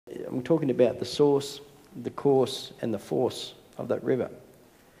I'm talking about the source, the course, and the force of that river.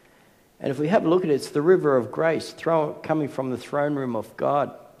 And if we have a look at it, it's the river of grace coming from the throne room of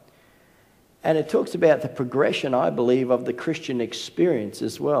God. And it talks about the progression, I believe, of the Christian experience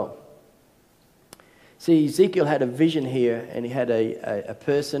as well. See, Ezekiel had a vision here, and he had a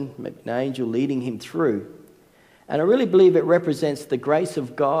person, an angel, leading him through. And I really believe it represents the grace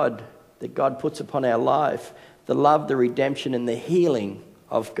of God that God puts upon our life, the love, the redemption, and the healing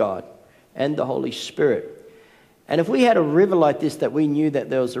of God and the Holy Spirit. And if we had a river like this, that we knew that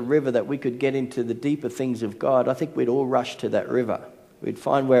there was a river that we could get into the deeper things of God, I think we'd all rush to that river. We'd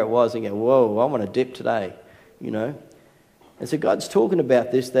find where it was and go, whoa, I want to dip today, you know. And so God's talking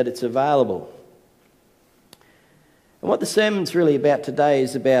about this, that it's available. And what the sermon's really about today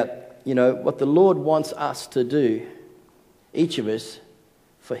is about, you know, what the Lord wants us to do, each of us,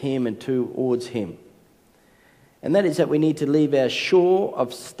 for him and towards him. And that is that we need to leave our shore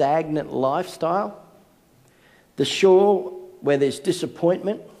of stagnant lifestyle, the shore where there's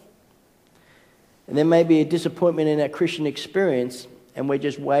disappointment, and there may be a disappointment in our Christian experience, and we're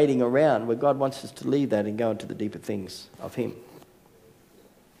just waiting around, where God wants us to leave that and go into the deeper things of him.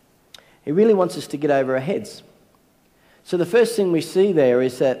 He really wants us to get over our heads. So the first thing we see there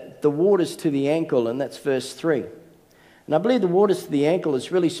is that the water's to the ankle, and that's verse 3. And I believe the water's to the ankle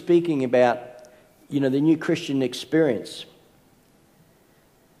is really speaking about, you know, the new Christian experience.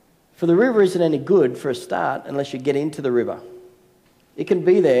 For the river isn't any good for a start unless you get into the river. It can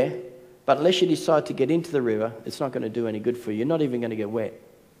be there, but unless you decide to get into the river, it's not going to do any good for you. You're not even going to get wet.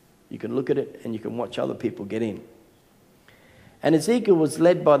 You can look at it and you can watch other people get in. And Ezekiel was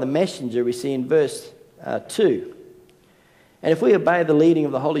led by the messenger, we see in verse 2. And if we obey the leading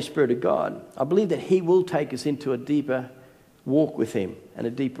of the Holy Spirit of God, I believe that he will take us into a deeper walk with him and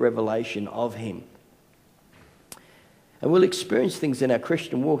a deep revelation of him. And we'll experience things in our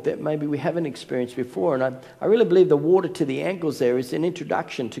Christian walk that maybe we haven't experienced before. And I really believe the water to the ankles there is an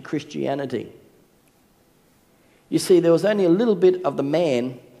introduction to Christianity. You see, there was only a little bit of the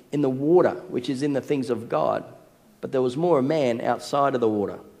man in the water, which is in the things of God, but there was more a man outside of the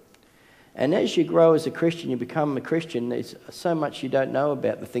water. And as you grow as a Christian, you become a Christian, there's so much you don't know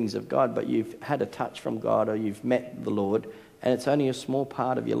about the things of God, but you've had a touch from God or you've met the Lord, and it's only a small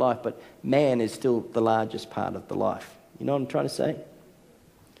part of your life, but man is still the largest part of the life. You know what I'm trying to say?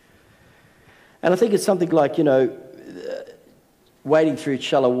 And I think it's something like, you know, wading through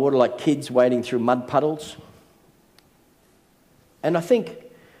shallow water, like kids wading through mud puddles. And I think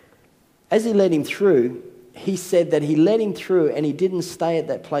as he led him through, he said that he led him through and he didn't stay at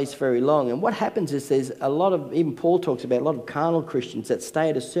that place very long. And what happens is there's a lot of, even Paul talks about, a lot of carnal Christians that stay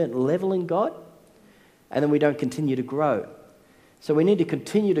at a certain level in God and then we don't continue to grow. So we need to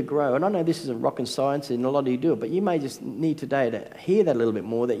continue to grow. And I know this isn't rocket science and a lot of you do it, but you may just need today to hear that a little bit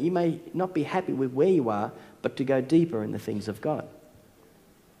more, that you may not be happy with where you are, but to go deeper in the things of God.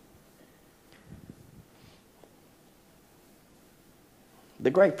 The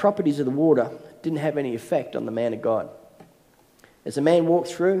great properties of the water didn't have any effect on the man of God. As the man walked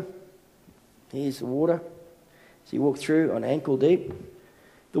through, here's the water. As he walked through on ankle deep,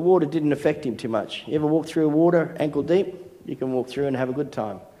 the water didn't affect him too much. You ever walk through water ankle deep? You can walk through and have a good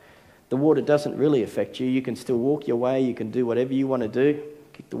time. The water doesn't really affect you. You can still walk your way. You can do whatever you want to do.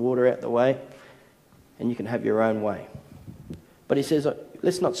 Kick the water out the way. And you can have your own way. But he says,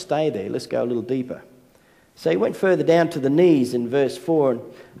 let's not stay there. Let's go a little deeper. So he went further down to the knees in verse 4. And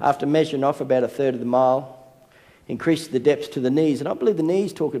after measuring off about a third of the mile, increased the depths to the knees. And I believe the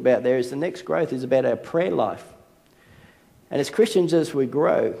knees talked about there is the next growth is about our prayer life. And as Christians, as we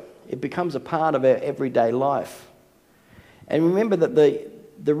grow, it becomes a part of our everyday life. And remember that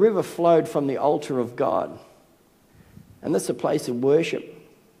the river flowed from the altar of God. And that's a place of worship.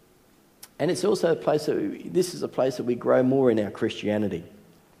 And it's also a place this is a place that we grow more in our Christianity.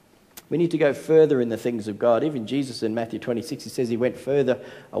 We need to go further in the things of God. Even Jesus in Matthew 26, he says he went further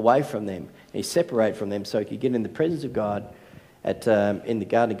away from them. He separated from them so he could get in the presence of God in the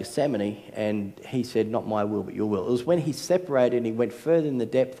Garden of Gethsemane. And he said, not my will, but your will. It was when he separated and he went further in the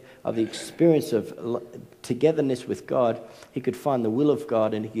depth of the experience of togetherness with God, he could find the will of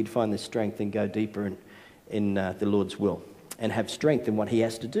God and he could find the strength and go deeper in the Lord's will and have strength in what he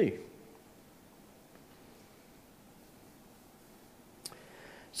has to do.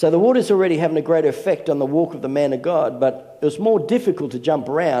 So the water's already having a greater effect on the walk of the man of God, but it was more difficult to jump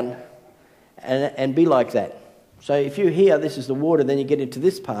around and be like that. So if you hear this is the water, then you get into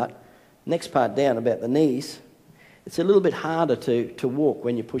this part, next part down about the knees, it's a little bit harder to walk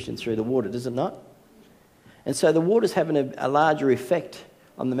when you're pushing through the water, does it not? And so the water's having a larger effect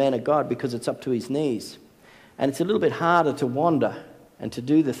on the man of God because it's up to his knees. And it's a little bit harder to wander and to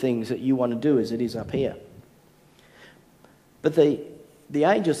do the things that you want to do as it is up here. But the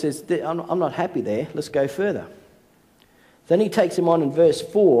angel says, I'm not happy there, let's go further. Then he takes him on in verse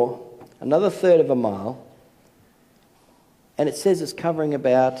 4, another third of a mile, and it says it's covering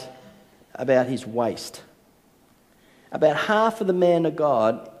about his waist. About half of the man of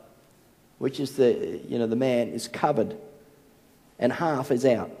God, which is the man, is covered, and half is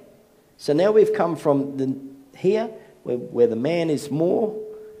out. So now we've come from here, where the man is more,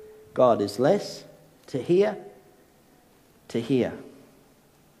 God is less, to here, to here.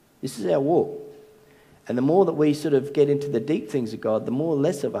 This is our walk. And the more that we sort of get into the deep things of God, the more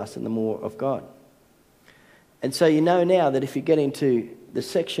less of us and the more of God. And so you know now that if you get into the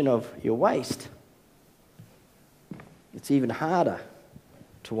section of your waist, it's even harder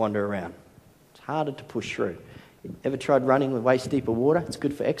to wander around. It's harder to push through. Ever tried running with waist deep of water? It's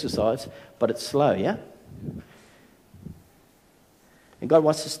good for exercise, but it's slow, yeah? And God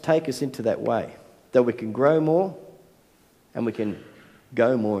wants to take us into that way, that we can grow more and we can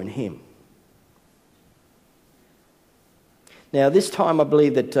go more in Him. Now, this time I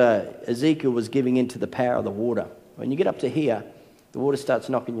believe that Ezekiel was giving in to the power of the water. When you get up to here, the water starts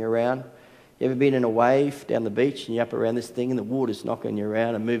knocking you around. You ever been in a wave down the beach and you're up around this thing and the water's knocking you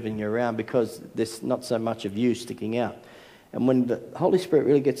around and moving you around because there's not so much of you sticking out. And when the Holy Spirit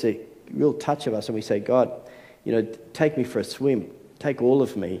really gets a real touch of us and we say, God, take me for a swim. Take all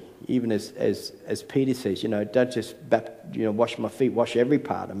of me, even as Peter says, don't just wash my feet, wash every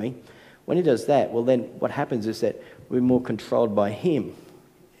part of me. When He does that, well then what happens is that we're more controlled by Him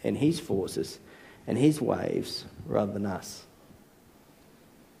and His forces and His waves rather than us.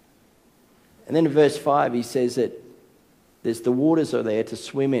 And then in verse 5 he says that the waters are there to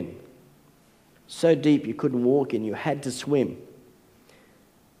swim in. So deep you couldn't walk in, you had to swim.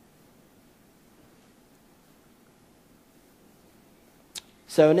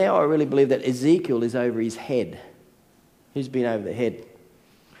 So now I really believe that Ezekiel is over his head. Who's been over the head?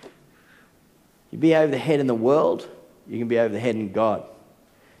 You be over the head in the world, you can be over the head in God.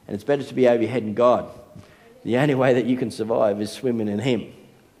 And it's better to be over your head in God. The only way that you can survive is swimming in Him.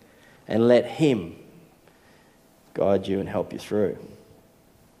 And let Him guide you and help you through.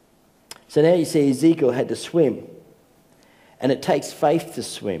 So now you see Ezekiel had to swim. And it takes faith to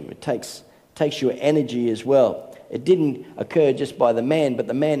swim. It takes your energy as well. It didn't occur just by the man, but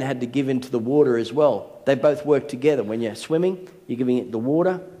the man had to give into the water as well. They both work together. When you're swimming, you're giving it the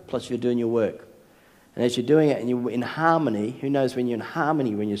water, plus you're doing your work. And as you're doing it and you're in harmony, who knows when you're in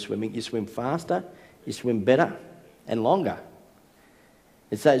harmony when you're swimming, you swim faster, you swim better and longer.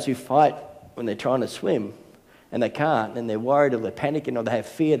 It's those who fight when they're trying to swim and they can't and they're worried or they're panicking or they have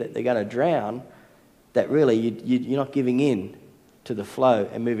fear that they're going to drown, that really you're not giving in to the flow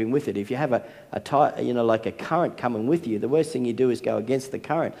and moving with it. If you have like a current coming with you, the worst thing you do is go against the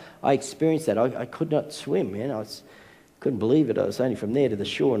current. I experienced that. I could not swim, man. I couldn't believe it. I was only from there to the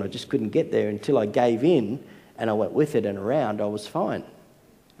shore and I just couldn't get there until I gave in and I went with it and around. I was fine.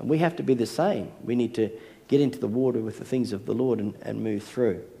 And we have to be the same. We need to get into the water with the things of the Lord and move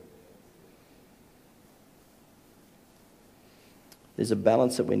through. There's a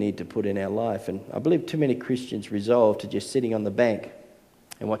balance that we need to put in our life. And I believe too many Christians resolve to just sitting on the bank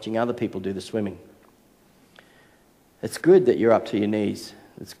and watching other people do the swimming. It's good that you're up to your knees.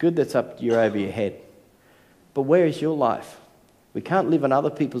 It's good that you're over your head. But where is your life? We can't live on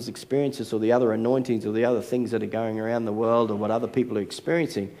other people's experiences or the other anointings or the other things that are going around the world or what other people are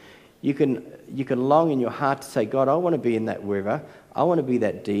experiencing. You can long in your heart to say, God, I want to be in that river. I want to be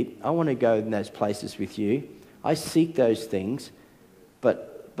that deep. I want to go in those places with you. I seek those things.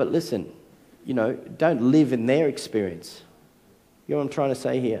 But listen, don't live in their experience. You know what I'm trying to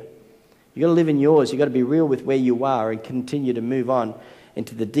say here? You've got to live in yours. You've got to be real with where you are and continue to move on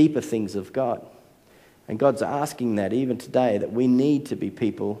into the deeper things of God. And God's asking that even today, that we need to be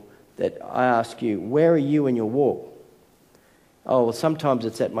people that I ask you, where are you in your walk? Oh, well, sometimes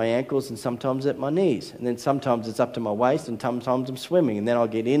it's at my ankles and sometimes at my knees. And then sometimes it's up to my waist and sometimes I'm swimming. And then I'll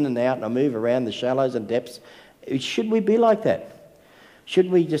get in and out and I move around the shallows and depths. Should we be like that? Should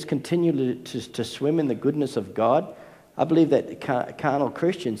we just continue to swim in the goodness of God? I believe that carnal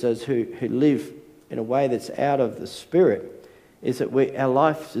Christians, those who live in a way that's out of the Spirit, is that our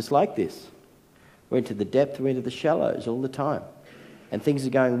life is like this. We're into the depth, we're into the shallows all the time. And things are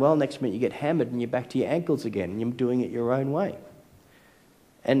going well, next minute you get hammered and you're back to your ankles again and you're doing it your own way.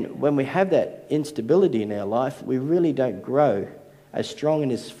 And when we have that instability in our life, we really don't grow as strong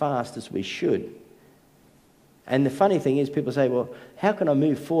and as fast as we should. And the funny thing is, people say, well, how can I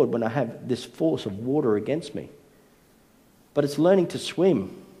move forward when I have this force of water against me? But it's learning to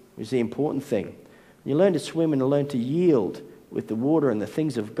swim is the important thing. You learn to swim and learn to yield with the water and the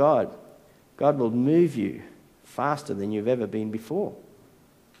things of God, God will move you faster than you've ever been before.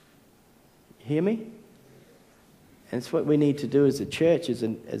 Hear me? And it's what we need to do as a church, as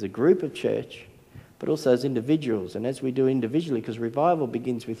a group of church, but also as individuals. And as we do individually, because revival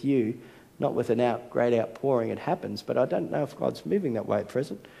begins with you, not with a great outpouring. It happens, but I don't know if God's moving that way at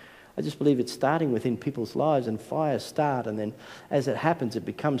present. I just believe it's starting within people's lives, and fires start, and then as it happens, it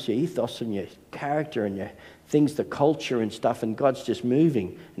becomes your ethos and your character and your things, the culture and stuff, and God's just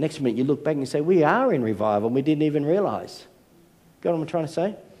moving. Next minute you look back and you say, we are in revival, and we didn't even realise. Got what I'm trying to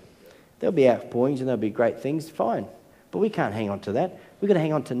say? There'll be outpourings and there'll be great things, fine. But we can't hang on to that. We've got to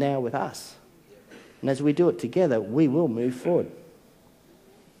hang on to now with us. And as we do it together, we will move forward.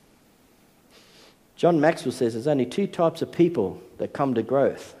 John Maxwell says there's only two types of people that come to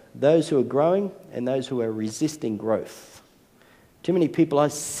growth. Those who are growing and those who are resisting growth. Too many people I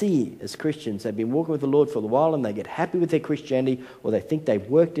see as Christians, they've been walking with the Lord for a while and they get happy with their Christianity, or they think they've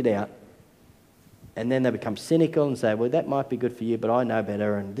worked it out, and then they become cynical and say, well, that might be good for you, but I know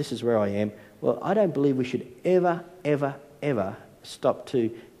better and this is where I am. Well, I don't believe we should ever, ever, ever stop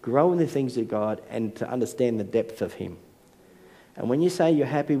to grow in the things of God and to understand the depth of Him. And when you say you're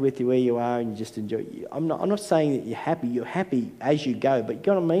happy with where you are and you just enjoy, I'm not saying that you're happy as you go, but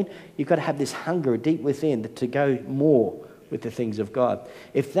you know what I mean? You've got to have this hunger deep within to go more with the things of God.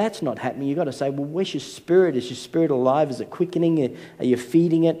 If that's not happening, you've got to say, well, where's your spirit? Is your spirit alive? Is it quickening? Are you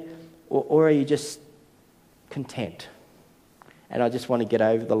feeding it? Or are you just content? And I just want to get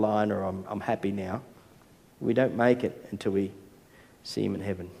over the line, or I'm happy now. We don't make it until we see Him in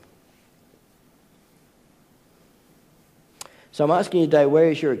heaven. So I'm asking you today, where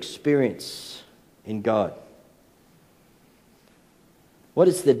is your experience in God? What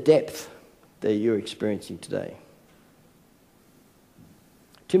is the depth that you're experiencing today?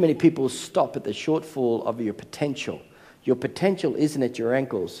 Too many people stop at the shortfall of your potential. Your potential isn't at your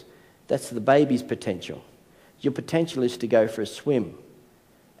ankles. That's the baby's potential. Your potential is to go for a swim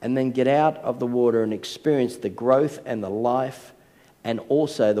and then get out of the water and experience the growth and the life. And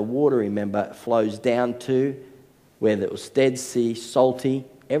also the water, remember, flows down to where it was Dead Sea, salty,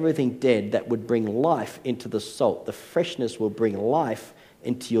 everything dead that would bring life into the salt. The freshness will bring life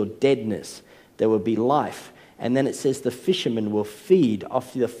into your deadness. There will be life. And then it says the fishermen will feed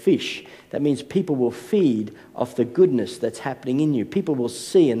off the fish. That means people will feed off the goodness that's happening in you. People will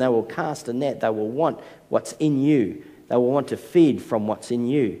see and they will cast a net. They will want what's in you. They will want to feed from what's in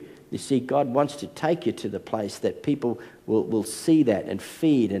you. You see, God wants to take you to the place that people will see that and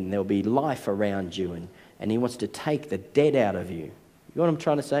feed, and there'll be life around you, and He wants to take the dead out of you. You know what I'm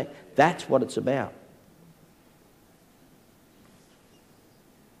trying to say? That's what it's about.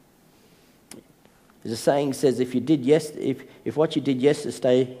 There's a saying says, if what you did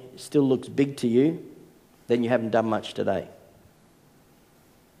yesterday still looks big to you, then you haven't done much today.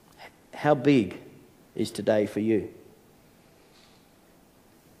 How big is today for you?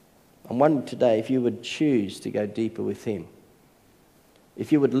 I'm wondering today if you would choose to go deeper with Him.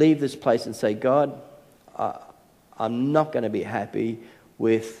 If you would leave this place and say, God, I'm not going to be happy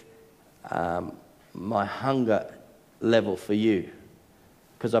with my hunger level for you,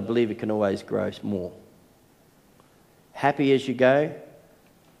 because I believe it can always grow more. Happy as you go,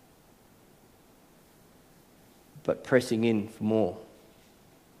 but pressing in for more.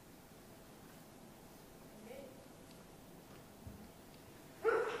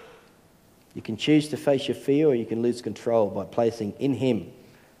 You can choose to face your fear, or you can lose control by placing in Him,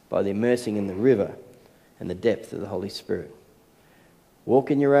 by the immersing in the river and the depth of the Holy Spirit.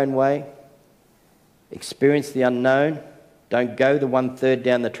 Walk in your own way. Experience the unknown. Don't go the 1/3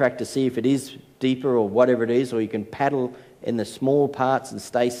 down the track to see if it is deeper or whatever it is, or you can paddle in the small parts and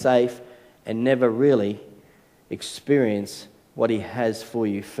stay safe and never really experience what He has for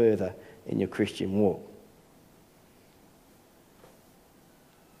you further in your Christian walk.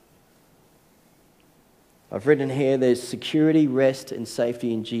 I've written here, there's security, rest and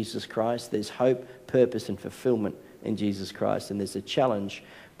safety in Jesus Christ. There's hope, purpose and fulfillment in Jesus Christ. And there's a challenge,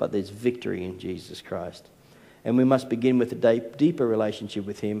 but there's victory in Jesus Christ. And we must begin with a deeper relationship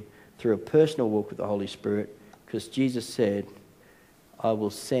with Him through a personal walk with the Holy Spirit, because Jesus said, I will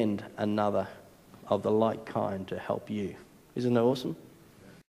send another of the like kind to help you. Isn't that awesome?